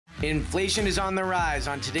Inflation is on the rise.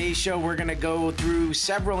 On today's show, we're going to go through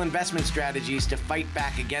several investment strategies to fight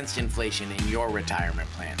back against inflation in your retirement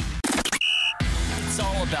plan. It's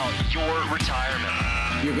all about your retirement.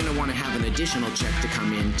 You're going to want to have an additional check to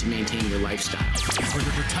come in to maintain your lifestyle. For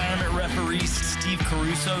the retirement referee, Steve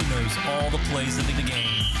Caruso knows all the plays of the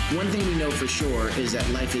game. One thing we know for sure is that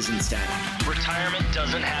life isn't static. Retirement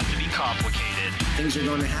doesn't have to be complicated. Things are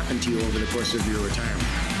going to happen to you over the course of your retirement.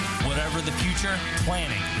 Whatever the future,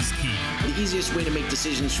 planning is key. The easiest way to make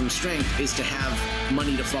decisions from strength is to have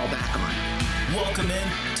money to fall back on. Welcome in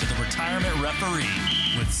to the Retirement Referee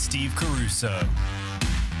with Steve Caruso.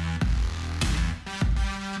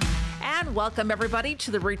 And welcome, everybody,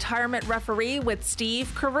 to the Retirement Referee with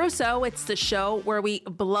Steve Caruso. It's the show where we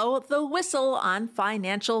blow the whistle on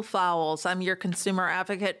financial fouls. I'm your consumer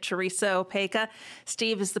advocate, Teresa Opeka.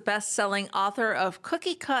 Steve is the best-selling author of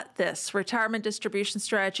Cookie Cut This, Retirement Distribution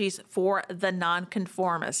Strategies for the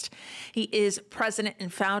Nonconformist. He is president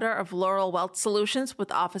and founder of Laurel Wealth Solutions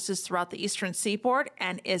with offices throughout the Eastern Seaboard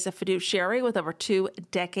and is a fiduciary with over 2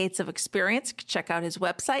 decades of experience. Check out his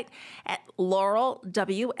website at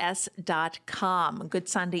laurelws.com. Good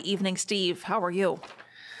Sunday evening, Steve. How are you?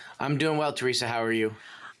 I'm doing well, Teresa. How are you?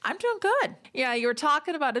 I'm doing good. Yeah, you were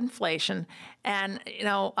talking about inflation, and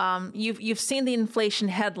you've seen the inflation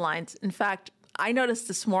headlines. In fact, I noticed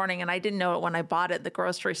this morning, and I didn't know it when I bought it at the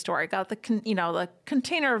grocery store. I got the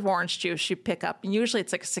container of orange juice you pick up, and usually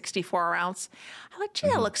it's like a 64 ounce. I like, gee,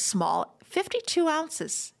 that looks small. 52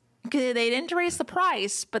 ounces. They didn't raise the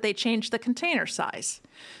price, but they changed the container size.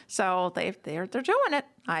 So they're doing it.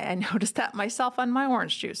 I noticed that myself on my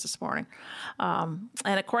orange juice this morning. And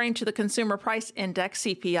according to the Consumer Price Index,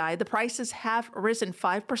 CPI, the prices have risen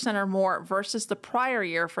 5% or more versus the prior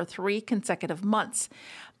year for 3 consecutive months.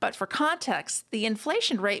 But for context, the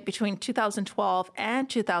inflation rate between 2012 and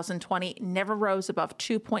 2020 never rose above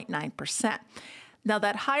 2.9%. Now,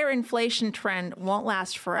 that higher inflation trend won't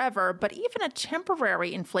last forever, but even a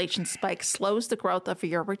temporary inflation spike slows the growth of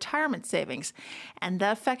your retirement savings. And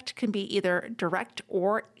the effect can be either direct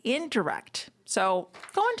or indirect. So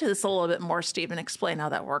go into this a little bit more, Steve, and explain how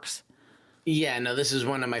that works. Yeah, no, this is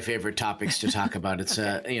one of my favorite topics to talk about. It's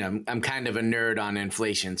I'm kind of a nerd on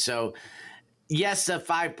inflation. So yes, the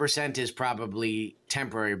 5% is probably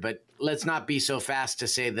temporary, but let's not be so fast to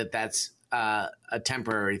say that that's a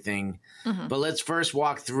temporary thing. Mm-hmm. But let's first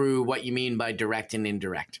walk through what you mean by direct and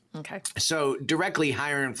indirect. Okay. So directly,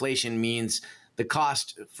 higher inflation means the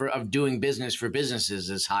cost of doing business for businesses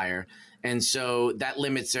is higher. And so that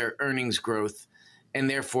limits their earnings growth. And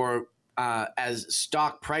therefore, as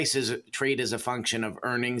stock prices trade as a function of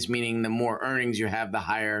earnings, meaning the more earnings you have, the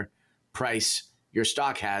higher price your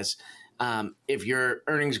stock has. If your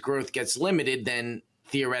earnings growth gets limited, then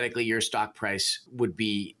theoretically, your stock price would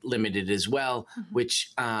be limited as well,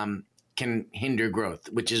 which can hinder growth,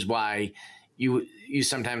 which is why you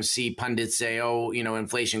sometimes see pundits say,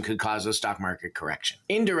 inflation could cause a stock market correction.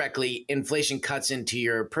 Indirectly, inflation cuts into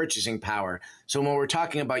your purchasing power. So when we're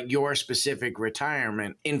talking about your specific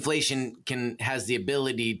retirement, inflation has the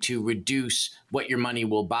ability to reduce what your money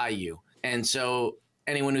will buy you. And so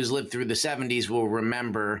anyone who's lived through the 70s will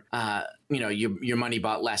remember, your money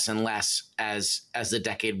bought less and less as the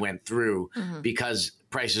decade went through because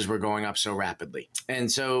prices were going up so rapidly.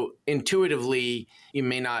 And so intuitively, you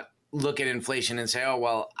may not look at inflation and say, oh,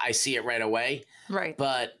 well, I see it right away. Right.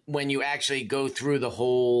 But when you actually go through the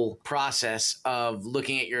whole process of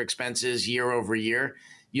looking at your expenses year over year,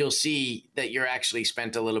 you'll see that you're actually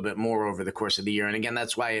spent a little bit more over the course of the year. And again,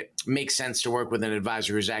 that's why it makes sense to work with an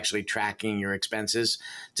advisor who's actually tracking your expenses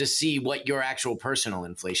to see what your actual personal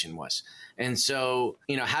inflation was. And so,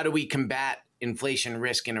 how do we combat inflation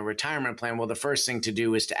risk in a retirement plan? Well, the first thing to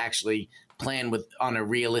do is to actually plan on a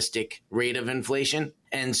realistic rate of inflation.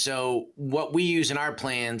 And so what we use in our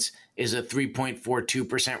plans is a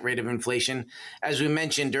 3.42% rate of inflation. As we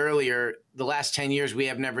mentioned earlier, the last 10 years, we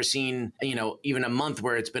have never seen, even a month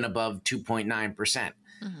where it's been above 2.9%.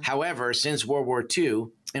 However, since World War II,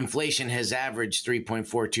 inflation has averaged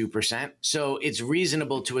 3.42%. So it's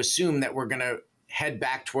reasonable to assume that we're going to head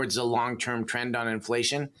back towards the long-term trend on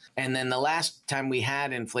inflation. And then the last time we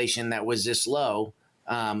had inflation that was this low,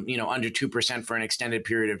 under 2% for an extended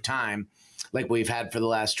period of time, like we've had for the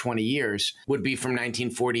last 20 years, would be from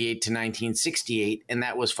 1948 to 1968. And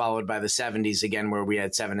that was followed by the 70s again, where we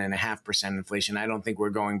had 7.5% inflation. I don't think we're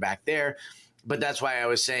going back there. But that's why I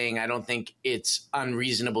was saying I don't think it's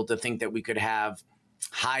unreasonable to think that we could have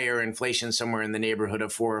higher inflation somewhere in the neighborhood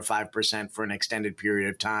of 4 or 5% for an extended period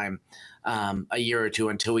of time, a year or two,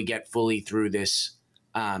 until we get fully through this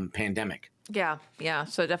pandemic. Yeah.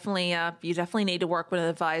 So definitely, you definitely need to work with an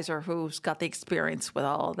advisor who's got the experience with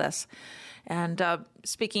all of this. And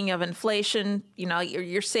speaking of inflation,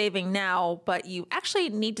 you're saving now, but you actually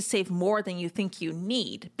need to save more than you think you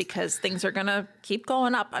need because things are going to keep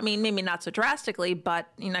going up. I mean, maybe not so drastically, but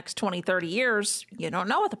in the next 20, 30 years, you don't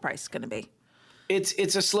know what the price is going to be.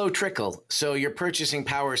 It's a slow trickle. So your purchasing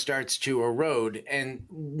power starts to erode. And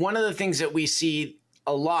one of the things that we see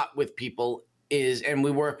a lot with people is, and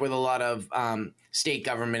we work with a lot of state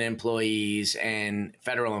government employees and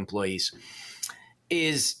federal employees,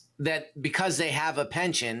 is that because they have a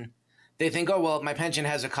pension, they think, oh, well, my pension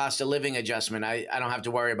has a cost of living adjustment. I don't have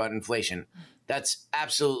to worry about inflation. That's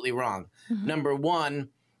absolutely wrong. Mm-hmm. Number one,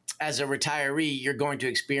 as a retiree, you're going to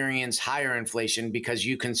experience higher inflation because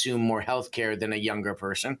you consume more healthcare than a younger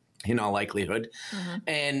person, in all likelihood. Mm-hmm.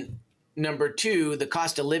 And number two, the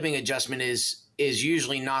cost of living adjustment is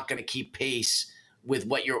usually not going to keep pace with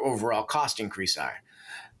what your overall cost increase are.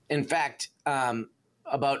 In fact,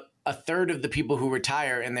 about a third of the people who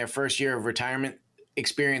retire in their first year of retirement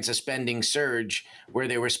experience a spending surge where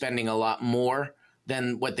they were spending a lot more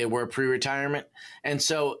than what they were pre-retirement. And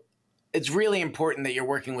so it's really important that you're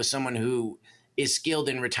working with someone who is skilled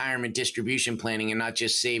in retirement distribution planning and not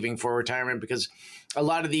just saving for retirement, because a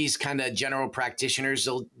lot of these kind of general practitioners,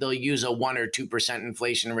 they'll use a 1 or 2%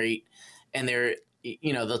 inflation rate, and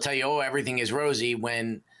they'll tell you, oh, everything is rosy,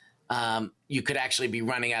 when you could actually be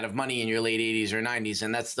running out of money in your late 80s or 90s.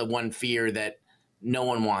 And that's the one fear that no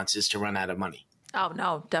one wants, is to run out of money. Oh,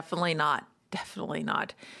 no, definitely not. Definitely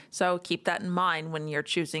not. So keep that in mind when you're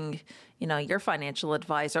choosing, your financial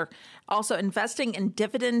advisor. Also, investing in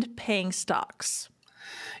dividend-paying stocks.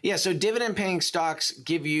 Yeah, so dividend-paying stocks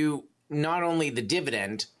give you not only the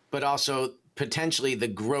dividend, but also potentially the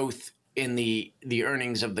growth in the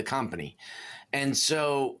earnings of the company. And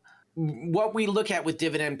so what we look at with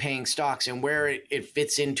dividend-paying stocks and where it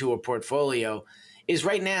fits into a portfolio is,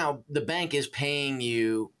 right now, the bank is paying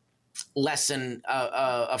you less than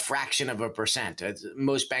a fraction of a percent.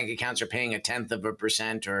 Most bank accounts are paying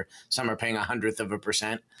 0.1%, or some are paying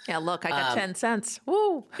 0.01%. Yeah, look, I got 10 cents.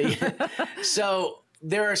 Woo! So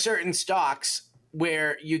there are certain stocks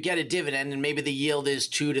where you get a dividend and maybe the yield is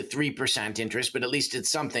 2 to 3% interest, but at least it's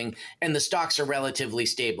something. And the stocks are relatively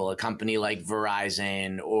stable. A company like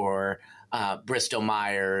Verizon or Bristol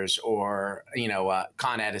Myers or,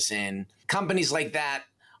 Con Edison, companies like that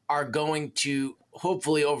are going to,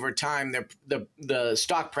 hopefully over time, the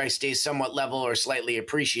stock price stays somewhat level or slightly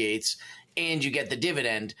appreciates, and you get the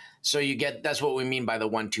dividend. So that's what we mean by the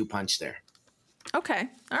 1-2 punch there. Okay.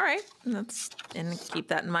 All right. And keep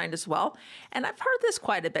that in mind as well. And I've heard this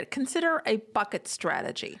quite a bit. Consider a bucket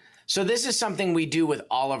strategy. So this is something we do with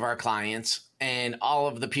all of our clients and all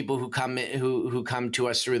of the people who come to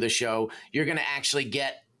us through the show. You're going to actually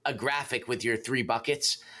get a graphic with your 3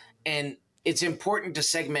 buckets. And it's important to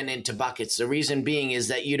segment into buckets. The reason being is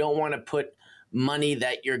that you don't want to put money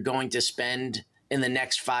that you're going to spend in the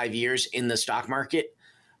next 5 years in the stock market,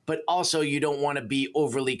 but also you don't want to be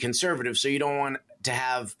overly conservative. So you don't want to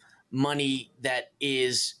have money that's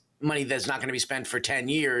not going to be spent for 10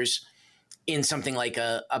 years in something like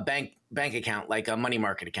a bank account, like a money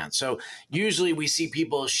market account. So usually we see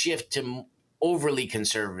people shift to overly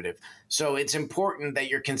conservative. So it's important that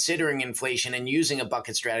you're considering inflation and using a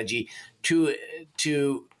bucket strategy to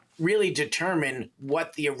really determine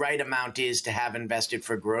what the right amount is to have invested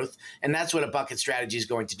for growth. And that's what a bucket strategy is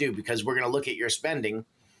going to do, because we're going to look at your spending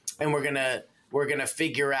and we're going to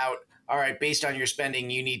figure out, all right, based on your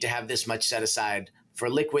spending, you need to have this much set aside for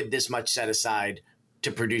liquid, this much set aside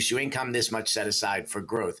to produce you income, this much set aside for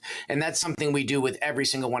growth. And that's something we do with every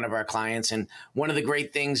single one of our clients. And one of the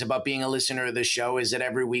great things about being a listener of the show is that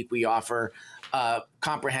every week we offer a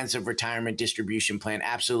comprehensive retirement distribution plan,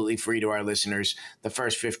 absolutely free to our listeners, the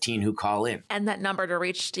first 15 who call in. And that number to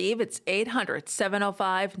reach Steve, it's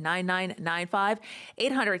 800-705-9995,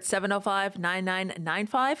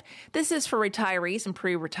 800-705-9995. This is for retirees and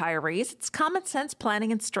pre-retirees. It's common sense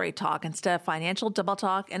planning and straight talk instead of financial double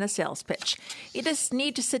talk and a sales pitch. You just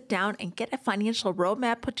need to sit down and get a financial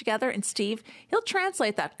roadmap put together, and Steve, he'll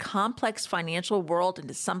translate that complex financial world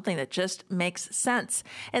into something that just makes sense.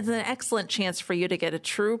 It's an excellent chance for you to get a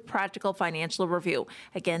true practical financial review.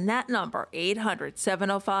 Again, that number,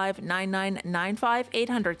 800-705-9995,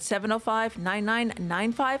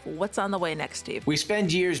 800-705-9995. What's on the way next, Steve? We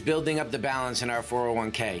spend years building up the balance in our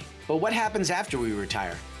 401k, but what happens after we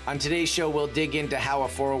retire? On today's show, we'll dig into how a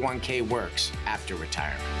 401k works after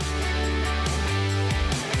retirement.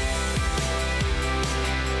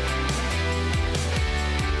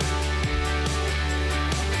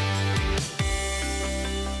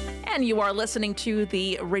 And everyone. You are listening to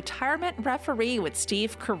the Retirement Referee with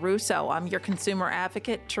Steve Caruso. I'm your consumer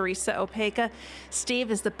advocate, Teresa Opeka. Steve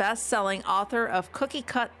is the best-selling author of Cookie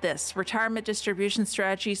Cut This, Retirement Distribution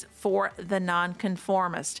Strategies for the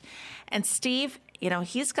Nonconformist. And Steve,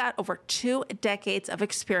 he's got over 2 decades of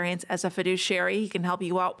experience as a fiduciary. He can help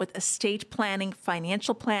you out with estate planning,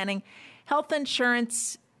 financial planning, health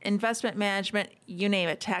insurance, investment management, you name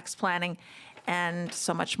it, tax planning, and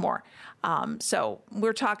so much more. So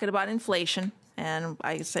we're talking about inflation. And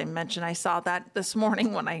as I mentioned, I saw that this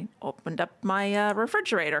morning when I opened up my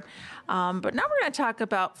refrigerator. But now we're going to talk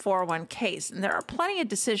about 401ks. And there are plenty of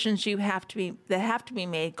decisions that have to be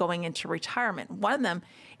made going into retirement. One of them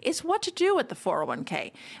is what to do with the 401k.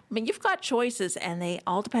 I mean, you've got choices, and they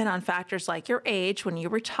all depend on factors like your age when you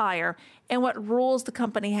retire and what rules the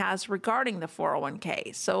company has regarding the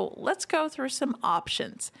 401k. So let's go through some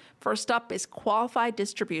options. First up is qualified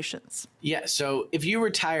distributions. Yeah, so if you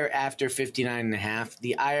retire after 59 and a half,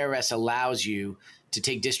 the IRS allows you to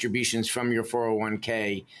take distributions from your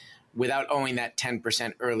 401k without owing that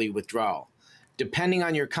 10% early withdrawal. Depending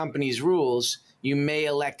on your company's rules, you may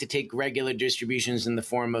elect to take regular distributions in the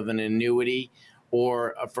form of an annuity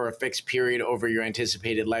or for a fixed period over your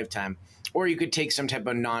anticipated lifetime. Or you could take some type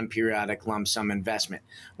of non-periodic lump sum investment.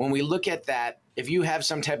 When we look at that, if you have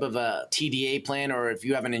some type of a TDA plan or if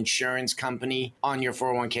you have an insurance company on your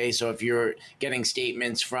 401k, so if you're getting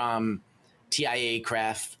statements from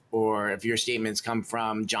TIAA-CREF or if your statements come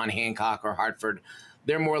from John Hancock or Hartford,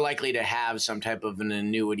 they're more likely to have some type of an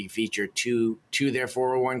annuity feature to their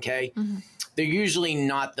 401k. Mm-hmm. They're usually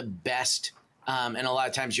not the best, and a lot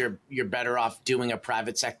of times you're better off doing a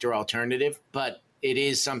private sector alternative, but it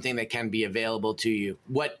is something that can be available to you.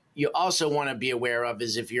 What you also want to be aware of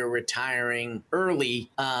is if you're retiring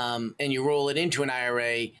early and you roll it into an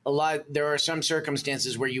IRA, there are some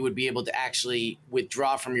circumstances where you would be able to actually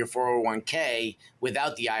withdraw from your 401k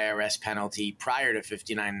without the IRS penalty prior to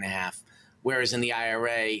 59 and a half. Whereas in the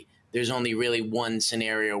IRA, there's only really one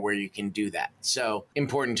scenario where you can do that. So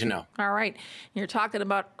important to know. All right. You're talking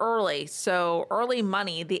about early. So early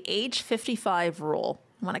money, the age 55 rule.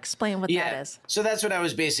 I want to explain what that is. So that's what I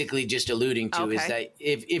was basically just alluding to, is that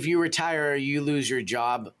if you retire, you lose your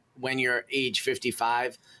job when you're age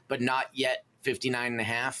 55, but not yet 59 and a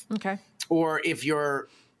half. Okay. Or if you're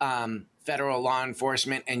federal law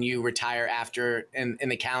enforcement and you retire after in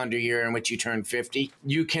the calendar year in which you turn 50,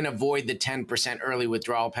 you can avoid the 10% early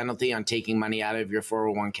withdrawal penalty on taking money out of your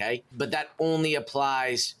 401k. But that only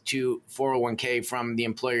applies to 401k from the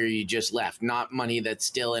employer you just left, not money that's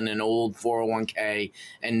still in an old 401k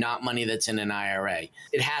and not money that's in an IRA.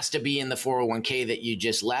 It has to be in the 401k that you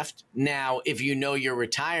just left. Now, if you know you're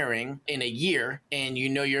retiring in a year and you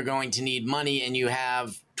know you're going to need money and you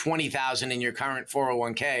have $20,000 in your current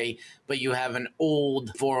 401k, but you have an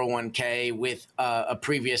old 401k with a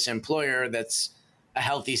previous employer that's a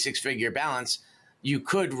healthy 6-figure balance, you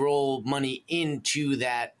could roll money into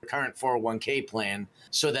that current 401k plan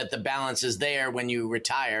so that the balance is there when you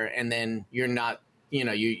retire, and then you're not,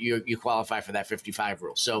 you qualify for that 55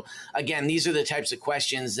 rule. So again, these are the types of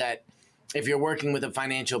questions that if you're working with a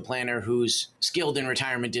financial planner who's skilled in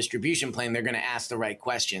retirement distribution plan, they're going to ask the right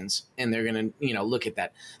questions and they're going to, look at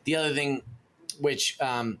that. The other thing, which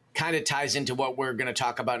kind of ties into what we're going to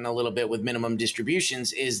talk about in a little bit with minimum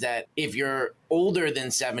distributions, is that if you're older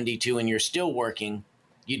than 72 and you're still working,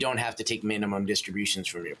 you don't have to take minimum distributions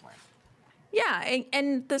from your plan. Yeah.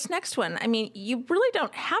 And this next one, I mean, you really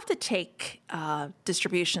don't have to take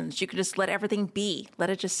distributions. You could just let everything be, let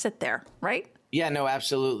it just sit there, right? Yeah, no,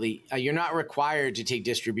 absolutely. You're not required to take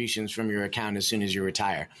distributions from your account as soon as you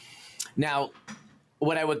retire. Now,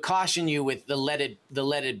 what I would caution you with the let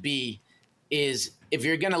it be is if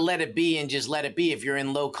you're going to let it be and just let it be, if you're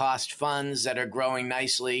in low cost funds that are growing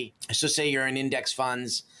nicely, so say you're in index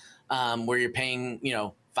funds where you're paying,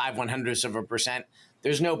 0.05%,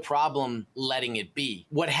 there's no problem letting it be.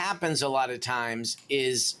 What happens a lot of times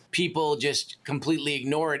is people just completely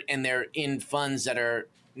ignore it and they're in funds that are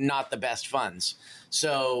not the best funds.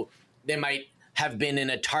 So they might have been in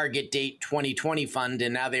a target date 2020 fund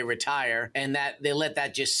and now they retire, and that they let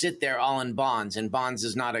that just sit there all in bonds, and bonds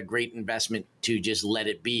is not a great investment to just let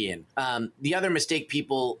it be in. The other mistake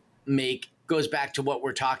people make goes back to what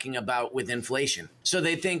we're talking about with inflation. So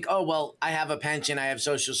they think, oh, well, I have a pension, I have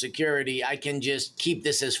Social Security, I can just keep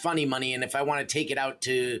this as funny money, and if I want to take it out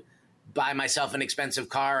to buy myself an expensive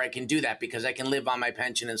car, I can do that because I can live on my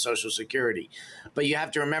pension and Social Security. But you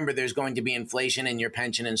have to remember there's going to be inflation, and your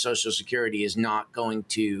pension and Social Security is not going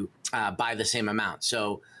to buy the same amount.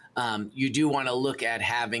 So you do want to look at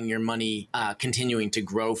having your money continuing to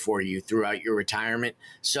grow for you throughout your retirement.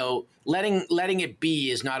 So letting it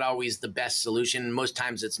be is not always the best solution. Most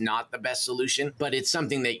times it's not the best solution, but it's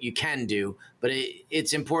something that you can do. But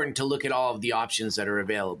it's important to look at all of the options that are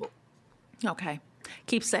available. Okay.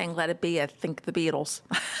 Keep saying "let it be." I think the Beatles,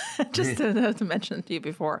 just to mention to you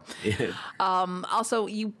before. Yeah. Also,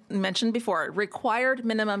 you mentioned before required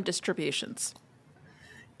minimum distributions.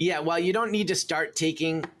 Yeah, well, you don't need to start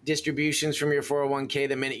taking distributions from your 401k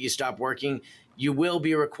the minute you stop working. You will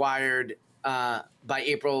be required by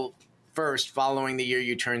April 1st, following the year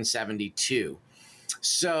you turn 72.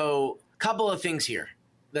 So, a couple of things here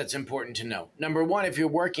that's important to know. Number one, if you're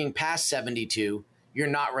working past 72, you're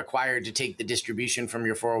not required to take the distribution from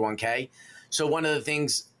your 401k. So one of the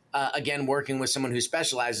things, again, working with someone who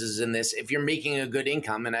specializes in this, if you're making a good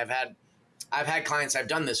income, and I've had clients I've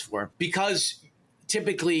done this for, because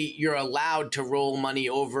typically you're allowed to roll money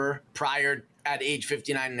over prior at age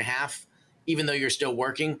 59 and a half, even though you're still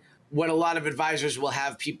working. What a lot of advisors will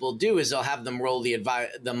have people do is they'll have them roll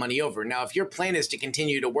the money over. Now, if your plan is to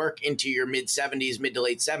continue to work into your mid to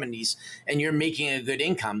late 70s, and you're making a good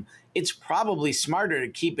income, it's probably smarter to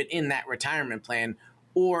keep it in that retirement plan,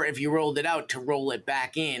 or if you rolled it out, to roll it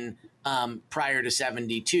back in prior to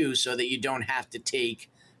 72 so that you don't have to take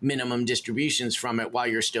minimum distributions from it while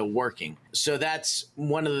you're still working. So that's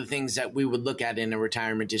one of the things that we would look at in a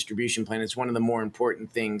retirement distribution plan. It's one of the more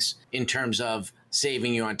important things in terms of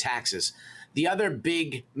saving you on taxes. The other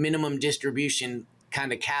big minimum distribution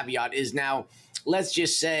kind of caveat is, now, let's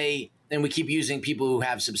just say, and we keep using people who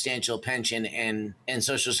have substantial pension and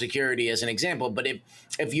Social Security as an example, but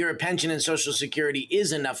if your pension and Social Security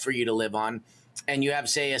is enough for you to live on, and you have,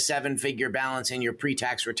 say, a 7-figure balance in your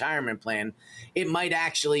pre-tax retirement plan, it might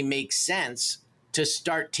actually make sense to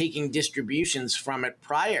start taking distributions from it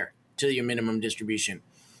prior to your minimum distribution.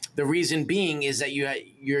 The reason being is that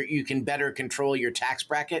you can better control your tax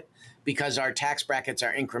bracket, because our tax brackets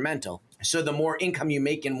are incremental. So the more income you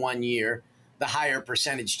make in 1 year, the higher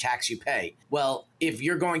percentage tax you pay. Well, if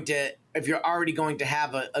you're already going to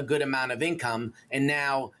have a good amount of income, and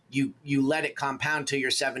now you let it compound till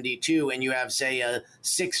you're 72, and you have, say, a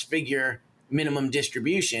 6-figure minimum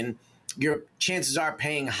distribution, your chances are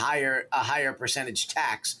paying a higher percentage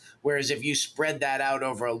tax. Whereas if you spread that out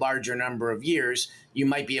over a larger number of years, you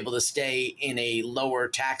might be able to stay in a lower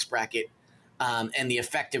tax bracket, and the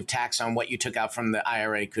effective tax on what you took out from the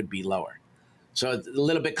IRA could be lower. So it's a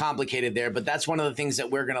little bit complicated there, but that's one of the things that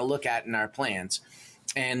we're going to look at in our plans.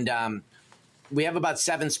 And we have about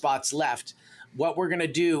 7 spots left. What we're going to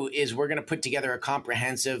do is we're going to put together a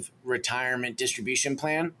comprehensive retirement distribution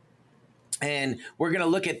plan. And we're going to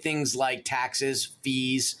look at things like taxes,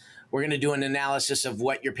 fees. We're going to do an analysis of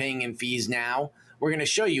what you're paying in fees now. We're going to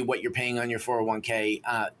show you what you're paying on your 401k.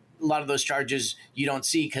 A lot of those charges you don't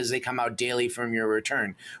see because they come out daily from your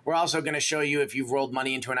return. We're also going to show you, if you've rolled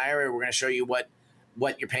money into an IRA, we're going to show you what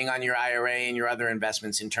you're paying on your IRA and your other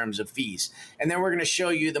investments in terms of fees. And then we're going to show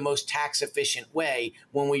you the most tax efficient way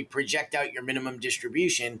when we project out your minimum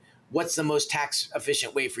distribution. What's the most tax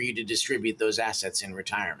efficient way for you to distribute those assets in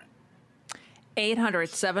retirement?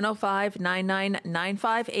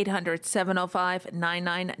 800-705-9995,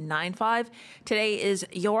 800-705-9995. Today is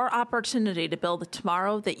your opportunity to build the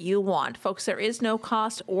tomorrow that you want. Folks, there is no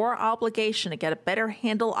cost or obligation to get a better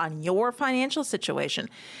handle on your financial situation.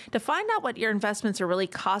 To find out what your investments are really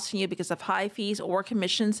costing you because of high fees or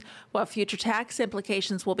commissions, what future tax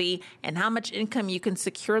implications will be, and how much income you can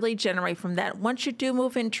securely generate from that once you do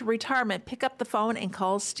move into retirement, pick up the phone and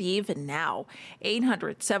call Steve now.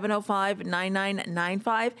 800-705-9995.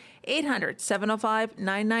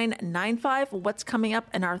 800-705-9995. What's coming up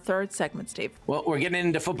in our third segment, Steve? Well, we're getting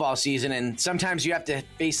into football season, and sometimes you have to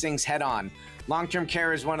face things head on. Long-term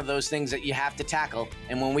care is one of those things that you have to tackle.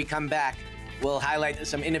 And when we come back, we'll highlight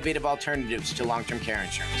some innovative alternatives to long-term care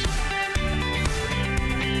insurance.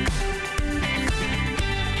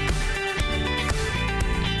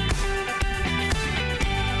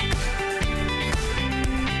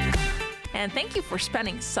 And thank you for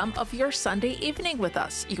spending some of your Sunday evening with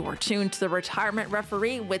us. You are tuned to The Retirement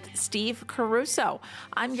Referee with Steve Caruso.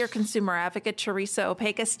 I'm your consumer advocate, Teresa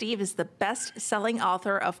Opeka. Steve is the best-selling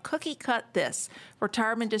author of Cookie Cut This,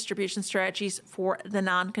 Retirement Distribution Strategies for the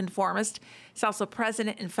Nonconformist. He's also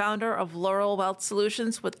president and founder of Laurel Wealth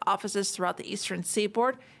Solutions with offices throughout the Eastern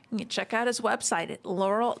Seaboard. You can check out his website at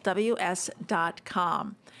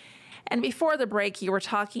laurelws.com. And before the break, you were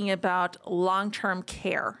talking about long-term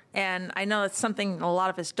care. And I know it's something a lot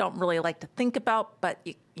of us don't really like to think about, but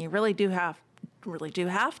you really do have really do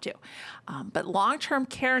have to. But long-term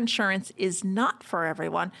care insurance is not for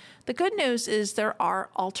everyone. The good news is there are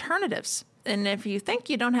alternatives. And if you think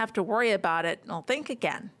you don't have to worry about it, well, think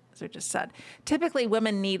again. As we just said, typically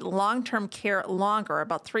women need long-term care longer,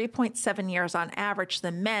 about 3.7 years on average,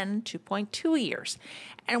 than men, 2.2 years.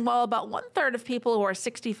 And while about 1/3 of people who are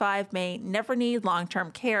 65 may never need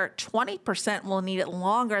long-term care, 20% will need it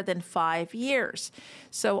longer than 5 years.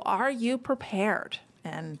 So are you prepared?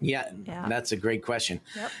 And yeah, that's a great question.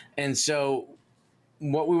 Yep. And so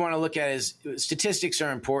what we want to look at is statistics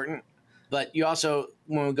are important, but you also,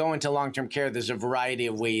 when we go into long-term care, there's a variety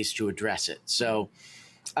of ways to address it. So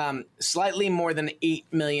slightly more than 8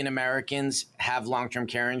 million Americans have long-term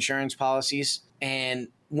care insurance policies. And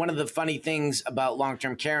one of the funny things about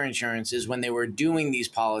long-term care insurance is when they were doing these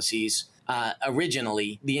policies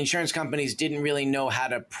originally, the insurance companies didn't really know how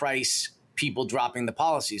to price people dropping the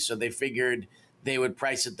policy. So they figured they would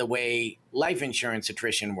price it the way life insurance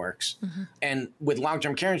attrition works. Mm-hmm. And with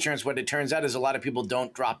long-term care insurance, what it turns out is a lot of people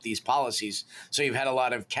don't drop these policies. So you've had a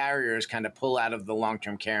lot of carriers kind of pull out of the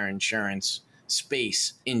long-term care insurance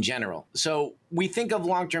space in general. So we think of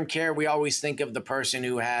long-term care, we always think of the person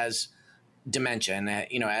who has dementia and,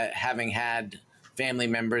 having had family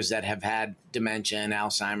members that have had dementia and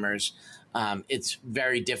Alzheimer's. It's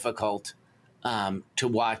very difficult to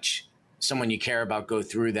watch someone you care about go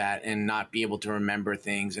through that and not be able to remember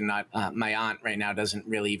things. And not, my aunt right now doesn't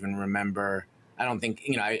really even remember. I don't think,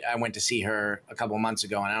 I went to see her a couple of months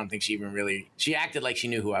ago and I don't think she even really, she acted like she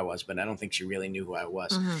knew who I was, but I don't think she really knew who I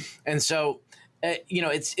was. Mm-hmm. And so,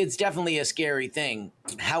 it's definitely a scary thing.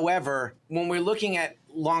 However, when we're looking at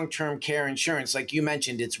long-term care insurance, like you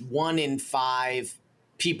mentioned, it's 1 in 5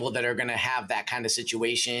 people that are going to have that kind of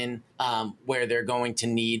situation where they're going to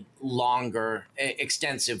need longer,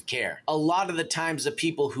 extensive care. A lot of the times, the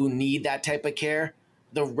people who need that type of care,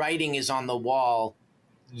 the writing is on the wall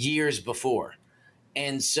years before.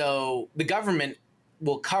 And so the government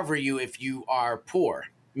will cover you if you are poor,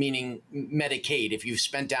 meaning Medicaid, if you've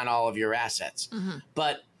spent down all of your assets. Mm-hmm.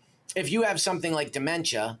 But if you have something like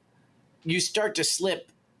dementia, you start to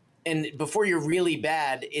slip. And before you're really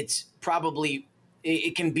bad, it's probably,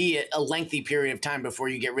 it can be a lengthy period of time before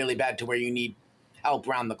you get really bad to where you need help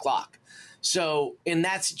round the clock. So in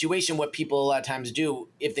that situation, what people a lot of times do,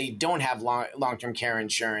 if they don't have long-term care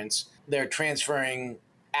insurance, they're transferring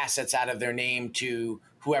assets out of their name to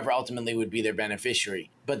whoever ultimately would be their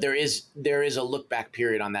beneficiary. But there is a look back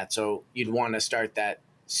period on that. So you'd want to start that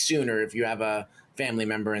sooner if you have a family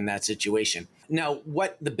member in that situation. Now,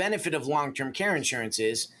 what the benefit of long-term care insurance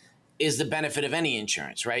is the benefit of any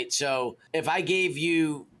insurance, right? So if I gave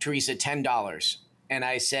you, Teresa, $10 and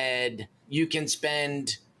I said, you can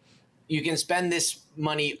spend this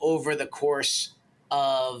money over the course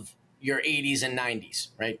of your 80s and 90s,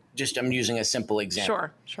 right? Just, I'm using a simple example.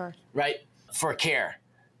 Sure. Right? For care.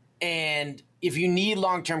 And if you need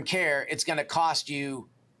long-term care, it's going to cost you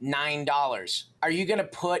 $9. Are you going to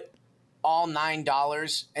put all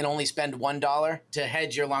 $9 and only spend $1 to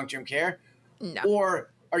hedge your long-term care? No.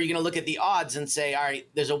 Or are you going to look at the odds and say, all right,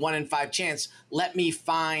 there's a 1 in 5 chance. Let me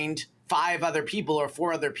find 5 other people or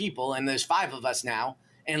 4 other people, and there's 5 of us now,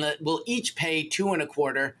 and we'll each pay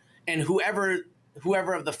 $2.25, and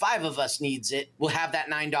whoever of the 5 of us needs it will have that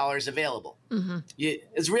 $9 available. Mm-hmm.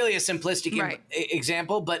 It's really a simplistic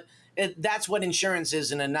example, but that's what insurance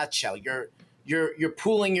is in a nutshell. You're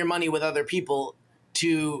pooling your money with other people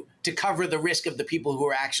to cover the risk of the people who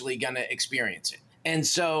are actually going to experience it. And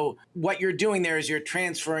so what you're doing there is you're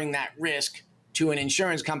transferring that risk to an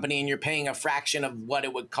insurance company, and you're paying a fraction of what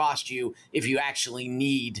it would cost you if you actually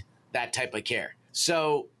need that type of care.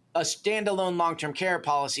 So a standalone long-term care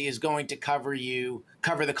policy is going to cover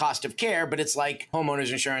the cost of care, but it's like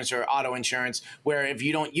homeowners insurance or auto insurance, where if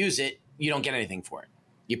you don't use it, you don't get anything for it.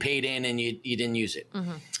 You paid in and you didn't use it.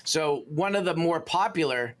 Mm-hmm. So one of the more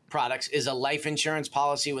popular products is a life insurance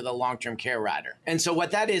policy with a long-term care rider. And so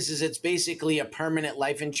what that is it's basically a permanent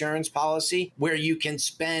life insurance policy where you can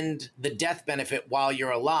spend the death benefit while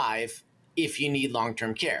you're alive if you need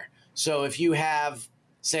long-term care. So if you have,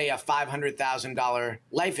 say, a $500,000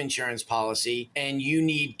 life insurance policy and you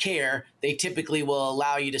need care, they typically will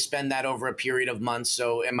allow you to spend that over a period of months.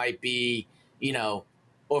 So it might be,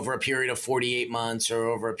 over a period of 48 months or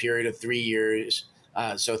over a period of 3 years,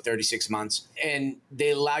 so 36 months. And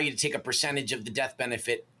they allow you to take a percentage of the death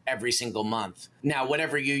benefit every single month. Now,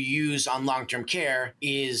 whatever you use on long-term care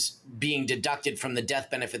is being deducted from the death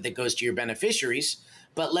benefit that goes to your beneficiaries.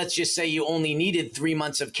 But let's just say you only needed 3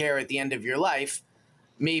 months of care at the end of your life.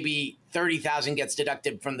 Maybe $30,000 gets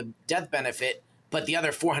deducted from the death benefit, but the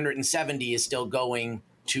other $470 is still going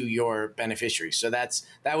to your beneficiaries. So that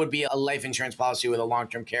would be a life insurance policy with a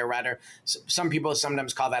long-term care rider. Some people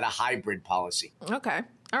sometimes call that a hybrid policy. Okay.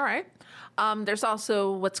 All right. There's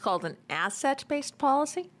also what's called an asset-based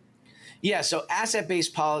policy. Yeah. So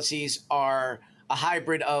asset-based policies are a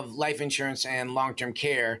hybrid of life insurance and long-term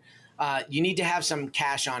care. You need to have some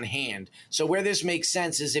cash on hand. So where this makes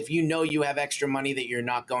sense is if you know you have extra money that you're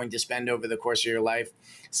not going to spend over the course of your life,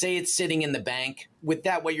 say it's sitting in the bank. With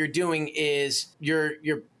that, what you're doing is you're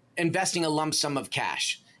investing a lump sum of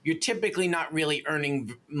cash. You're typically not really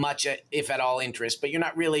earning much, if at all, interest, but you're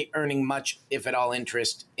not really earning much, if at all,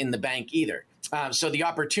 interest in the bank either. So the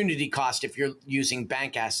opportunity cost, if you're using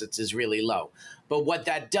bank assets, is really low. But what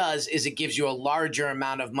that does is it gives you a larger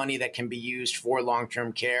amount of money that can be used for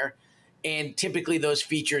long-term care. And typically those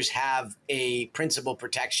features have a principal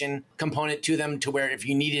protection component to them, to where if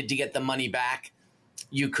you needed to get the money back,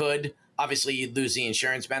 you could. Obviously, you'd lose the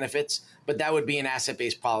insurance benefits, but that would be an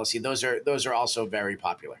asset-based policy. Those are also very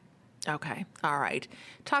popular. Okay. All right.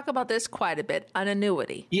 Talk about this quite a bit, an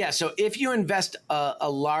annuity. Yeah. So if you invest a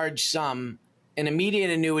large sum, an immediate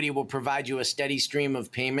annuity will provide you a steady stream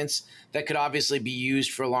of payments that could obviously be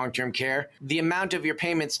used for long-term care. The amount of your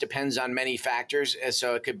payments depends on many factors.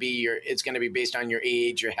 So it could be it's going to be based on your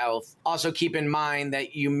age, your health. Also keep in mind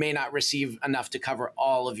that you may not receive enough to cover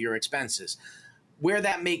all of your expenses. Where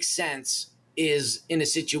that makes sense is in a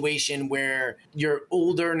situation where you're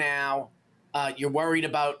older now, you're worried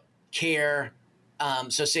about care.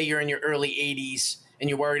 So say you're in your early 80s and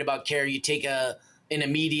you're worried about care, you take an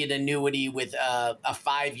immediate annuity with a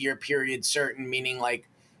 5-year period certain, meaning like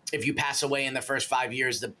if you pass away in the first 5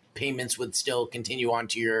 years, the payments would still continue on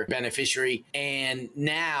to your beneficiary. And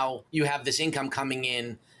now you have this income coming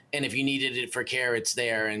in, and if you needed it for care, it's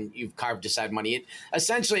there, and you've carved aside money. It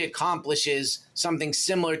essentially accomplishes something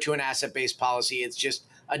similar to an asset-based policy. It's just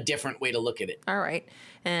a different way to look at it. All right.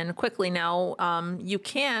 And quickly now, you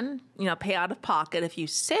can, pay out of pocket if you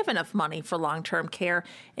save enough money for long-term care.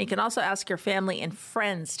 And you can also ask your family and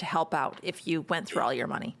friends to help out if you went through all your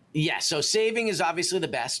money. Yeah. So saving is obviously the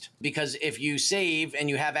best, because if you save and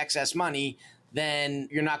you have excess money, then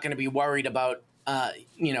you're not going to be worried about,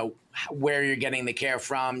 where you're getting the care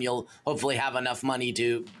from. You'll hopefully have enough money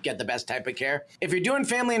to get the best type of care. If you're doing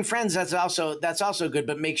family and friends, that's also good,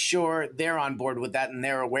 but make sure they're on board with that and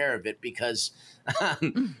they're aware of it, because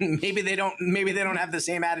maybe they don't have the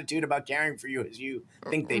same attitude about caring for you as you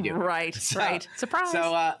think they do. Right. Right. Surprise.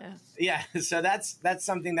 So so that's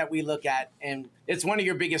something that we look at, and it's one of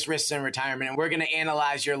your biggest risks in retirement. And we're going to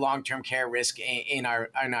analyze your long-term care risk in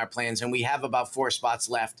our plans, and we have about 4 spots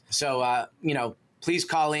left. So please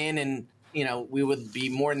call in, and we would be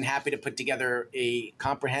more than happy to put together a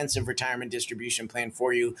comprehensive retirement distribution plan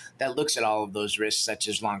for you that looks at all of those risks, such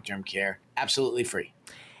as long-term care, absolutely free.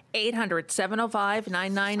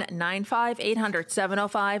 800-705-9995,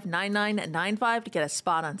 800-705-9995 to get a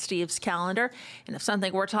spot on Steve's calendar. And if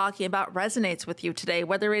something we're talking about resonates with you today,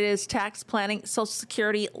 whether it is tax planning, Social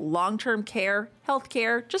Security, long-term care, health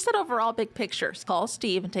care, just that overall big picture, call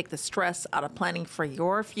Steve and take the stress out of planning for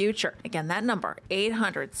your future. Again, that number,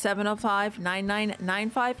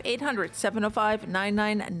 800-705-9995,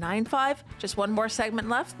 800-705-9995. Just one more segment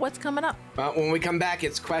left. What's coming up? When we come back,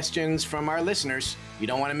 it's questions from our listeners. You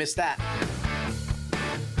don't want to miss that.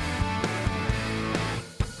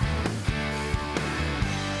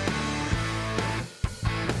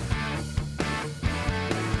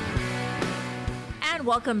 And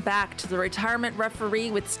welcome back to the Retirement Referee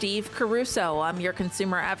with Steve Caruso. I'm your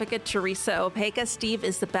consumer advocate, Teresa Opeka. Steve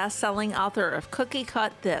is the best-selling author of Cookie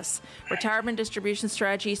Cut This, Retirement Distribution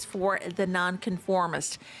Strategies for the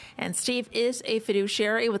Nonconformist. And Steve is a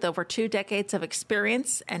fiduciary with over 2 decades of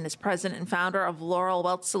experience and is president and founder of Laurel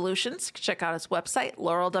Wealth Solutions. Check out his website,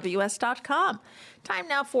 laurelws.com. Time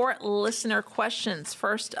now for listener questions.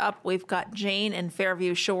 First up, we've got Jane in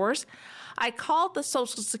Fairview Shores. I called the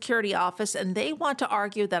Social Security office and they want to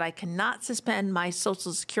argue that I cannot suspend my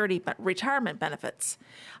Social Security retirement benefits.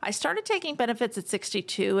 I started taking benefits at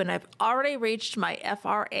 62 and I've already reached my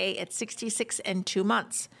FRA at 66 and 2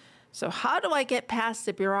 months. So how do I get past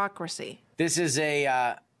the bureaucracy? This is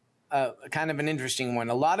a kind of an interesting one.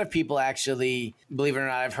 A lot of people actually, believe it or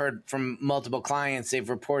not, I've heard from multiple clients, they've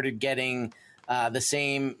reported getting the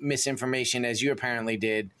same misinformation as you apparently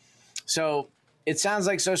did. So it sounds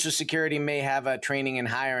like Social Security may have a training and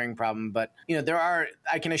hiring problem, but I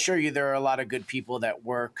can assure you there are a lot of good people that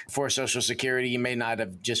work for Social Security. You may not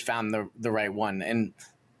have just found the right one. And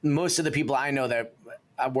most of the people I know that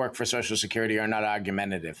work for Social Security are not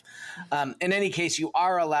argumentative. In any case, you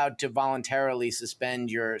are allowed to voluntarily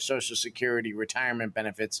suspend your Social Security retirement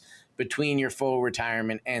benefits between your full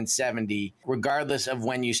retirement and 70, regardless of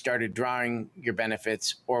when you started drawing your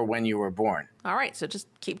benefits or when you were born. All right, so just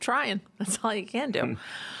keep trying. That's all you can do.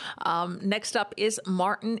 Next up is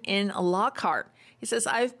Martin in Lockhart. He says,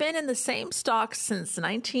 I've been in the same stocks since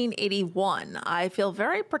 1981. I feel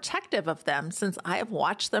very protective of them since I have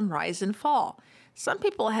watched them rise and fall. Some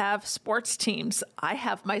people have sports teams. I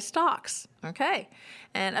have my stocks. Okay.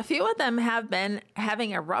 And a few of them have been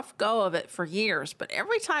having a rough go of it for years, but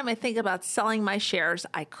every time I think about selling my shares,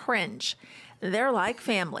 I cringe. They're like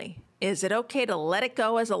family. Is it okay to let it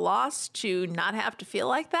go as a loss to not have to feel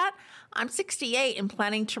like that? I'm 68 and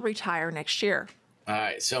planning to retire next year. All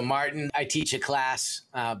right. So, Martin, I teach a class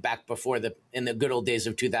back in the good old days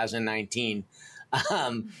of 2019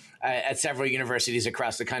 at several universities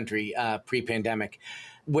across the country pre-pandemic,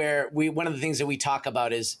 where one of the things that we talk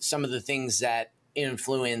about is some of the things that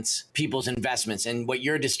influence people's investments. And what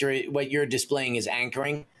you're displaying is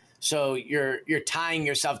anchoring. So you're tying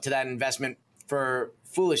yourself to that investment for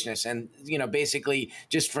foolishness and, basically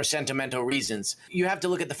just for sentimental reasons. You have to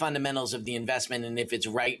look at the fundamentals of the investment and if it's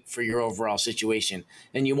right for your overall situation.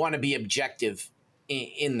 And you want to be objective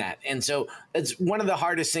in that. And so it's one of the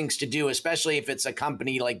hardest things to do, especially if it's a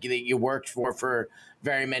company like that you worked for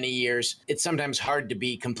very many years. It's sometimes hard to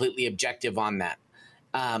be completely objective on that.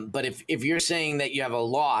 But if you're saying that you have a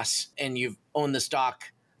loss and you've owned the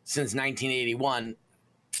stock since 1981,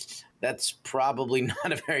 that's probably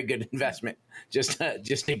not a very good investment. Just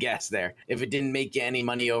a guess there. If it didn't make you any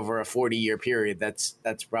money over a 40-year period,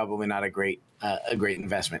 that's probably not a great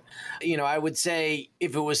investment. I would say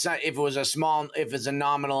if it's a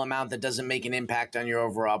nominal amount that doesn't make an impact on your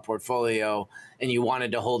overall portfolio and you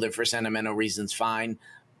wanted to hold it for sentimental reasons, fine.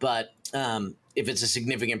 But if it's a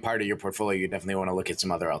significant part of your portfolio, you definitely want to look at some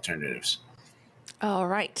other alternatives. All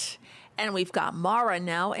right. And we've got Mara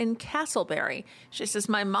now in Castleberry. She says,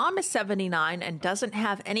 my mom is 79 and doesn't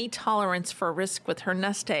have any tolerance for risk with her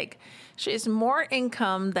nest egg. She has more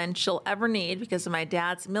income than she'll ever need because of my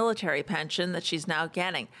dad's military pension that she's now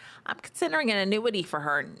getting. I'm considering an annuity for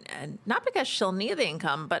her, and not because she'll need the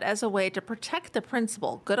income, but as a way to protect the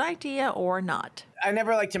principal. Good idea or not? I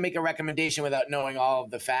never like to make a recommendation without knowing all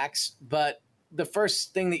of the facts, but the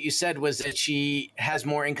first thing that you said was that she has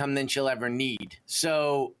more income than she'll ever need.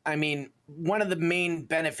 So, one of the main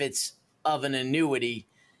benefits of an annuity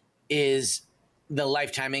is the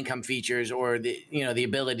lifetime income features or the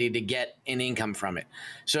ability to get an income from it.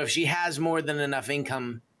 So if she has more than enough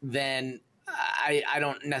income, then I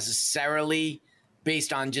don't necessarily,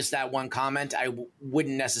 based on just that one comment, I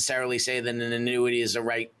wouldn't necessarily say that an annuity is the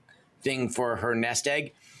right thing for her nest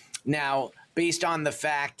egg. Now, based on the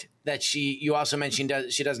fact that you also mentioned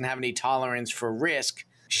she doesn't have any tolerance for risk,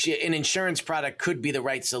 an insurance product could be the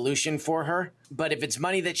right solution for her. But if it's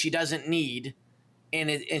money that she doesn't need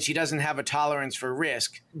and she doesn't have a tolerance for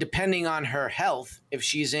risk, depending on her health, if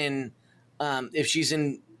she's in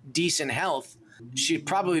decent health, she'd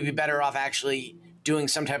probably be better off actually doing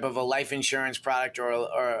some type of a life insurance product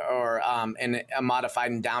or a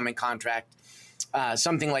modified endowment contract,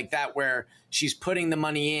 something like that, where she's putting the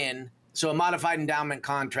money in. So a modified endowment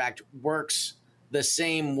contract works the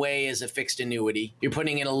same way as a fixed annuity. You're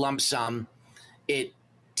putting in a lump sum. It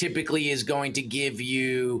typically is going to give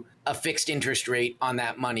you a fixed interest rate on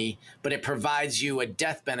that money, but it provides you a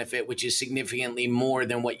death benefit, which is significantly more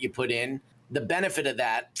than what you put in. The benefit of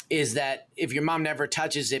that is that if your mom never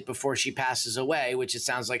touches it before she passes away, which it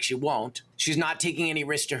sounds like she won't, she's not taking any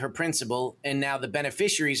risk to her principal, and now the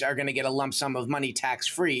beneficiaries are going to get a lump sum of money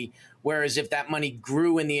tax-free, whereas if that money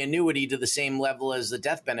grew in the annuity to the same level as the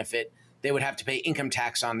death benefit, they would have to pay income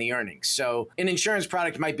tax on the earnings. So an insurance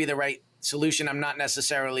product might be the right solution. I'm not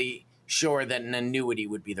necessarily sure that an annuity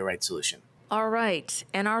would be the right solution. All right.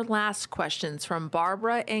 And our last question's from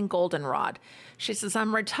Barbara in Goldenrod. She says,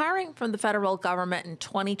 I'm retiring from the federal government in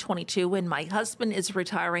 2022 and my husband is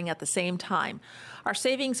retiring at the same time. Our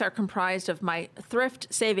savings are comprised of my thrift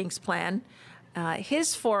savings plan,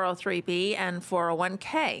 his 403B and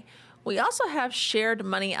 401k. We also have shared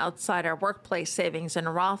money outside our workplace savings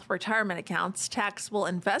and Roth retirement accounts, taxable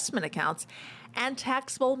investment accounts, and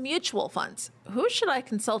taxable mutual funds. Who should I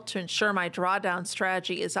consult to ensure my drawdown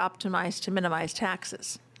strategy is optimized to minimize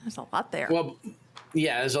taxes? There's a lot there. Well,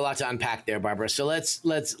 yeah, there's a lot to unpack there, Barbara. So let's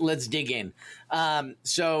dig in.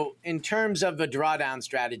 So in terms of a drawdown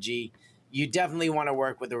strategy, you definitely want to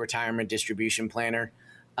work with a retirement distribution planner,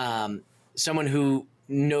 someone who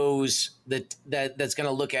knows that's going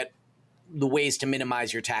to look at the ways to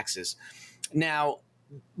minimize your taxes. Now,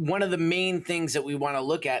 one of the main things that we want to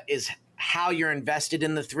look at is how you're invested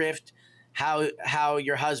in the thrift, how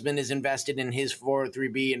your husband is invested in his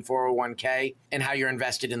 403b and 401k, and how you're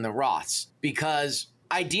invested in the Roths. Because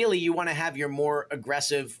ideally, you want to have your more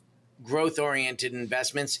aggressive, growth-oriented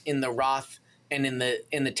investments in the Roth and in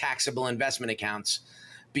the taxable investment accounts.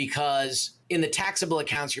 Because in the taxable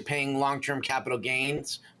accounts, you're paying long-term capital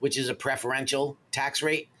gains, which is a preferential tax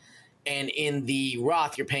rate. And in the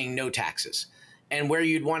Roth, you're paying no taxes. And where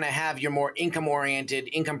you'd want to have your more income-oriented,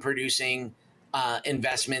 income-producing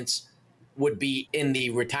investments would be in the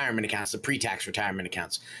retirement accounts, the pre-tax retirement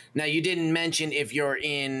accounts. Now, you didn't mention if you're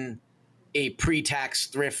in a pre-tax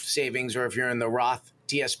thrift savings or if you're in the Roth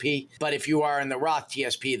TSP. But if you are in the Roth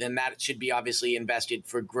TSP, then that should be obviously invested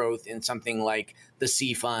for growth in something like the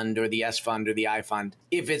C fund or the S fund or the I fund.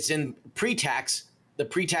 If it's in pre-tax, the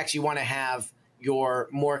pre-tax, you want to have your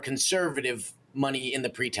more conservative money in the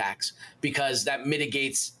pre-tax because that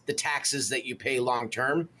mitigates the taxes that you pay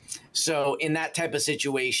long-term. So in that type of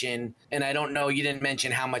situation, and I don't know, you didn't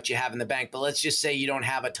mention how much you have in the bank, but let's just say you don't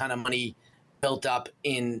have a ton of money built up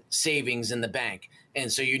in savings in the bank.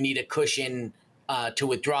 And so you need a cushion to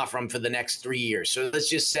withdraw from for the next 3 years. So let's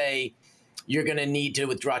just say you're going to need to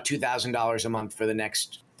withdraw $2,000 a month for the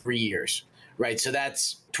next 3 years, right? So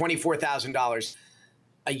that's $24,000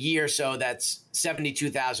 a year. So that's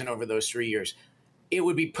 $72,000 over those 3 years. It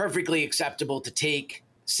would be perfectly acceptable to take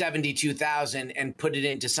 $72,000 and put it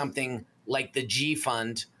into something like the G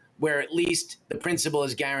fund, where at least the principal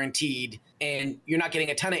is guaranteed and you're not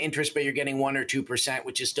getting a ton of interest, but you're getting 1 or 2%,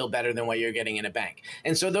 which is still better than what you're getting in a bank.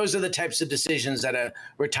 And so those are the types of decisions that a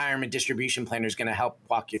retirement distribution planner is going to help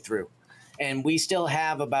walk you through. And we still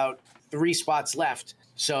have about 3 spots left.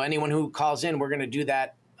 So anyone who calls in, we're going to do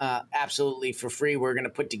that absolutely for free. We're going to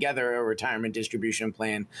put together a retirement distribution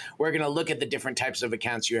plan. We're going to look at the different types of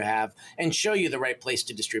accounts you have and show you the right place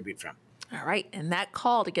to distribute from. All right. And that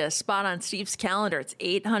call to get a spot on Steve's calendar, it's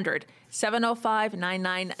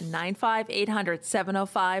 800-705-9995,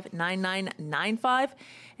 800-705-9995.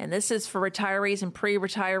 And this is for retirees and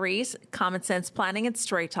pre-retirees, common sense planning and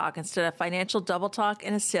straight talk instead of financial double talk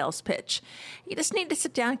and a sales pitch. You just need to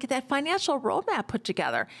sit down and get that financial roadmap put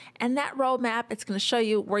together. And that roadmap, it's going to show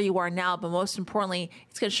you where you are now, but most importantly,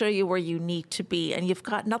 it's going to show you where you need to be. And you've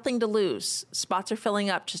got nothing to lose. Spots are filling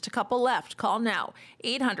up. Just a couple left. Call now.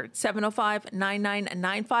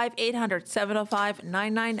 800-705-9995,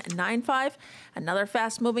 800-705-9995. Another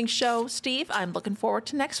fast-moving show. Steve, I'm looking forward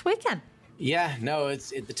to next weekend. Yeah, no,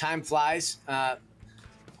 the time flies.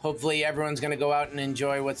 Hopefully everyone's going to go out and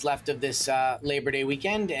enjoy what's left of this Labor Day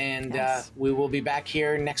weekend, and Yes. We will be back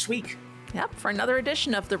here next week. Yep, for another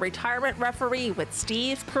edition of The Retirement Referee with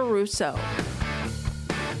Steve Caruso.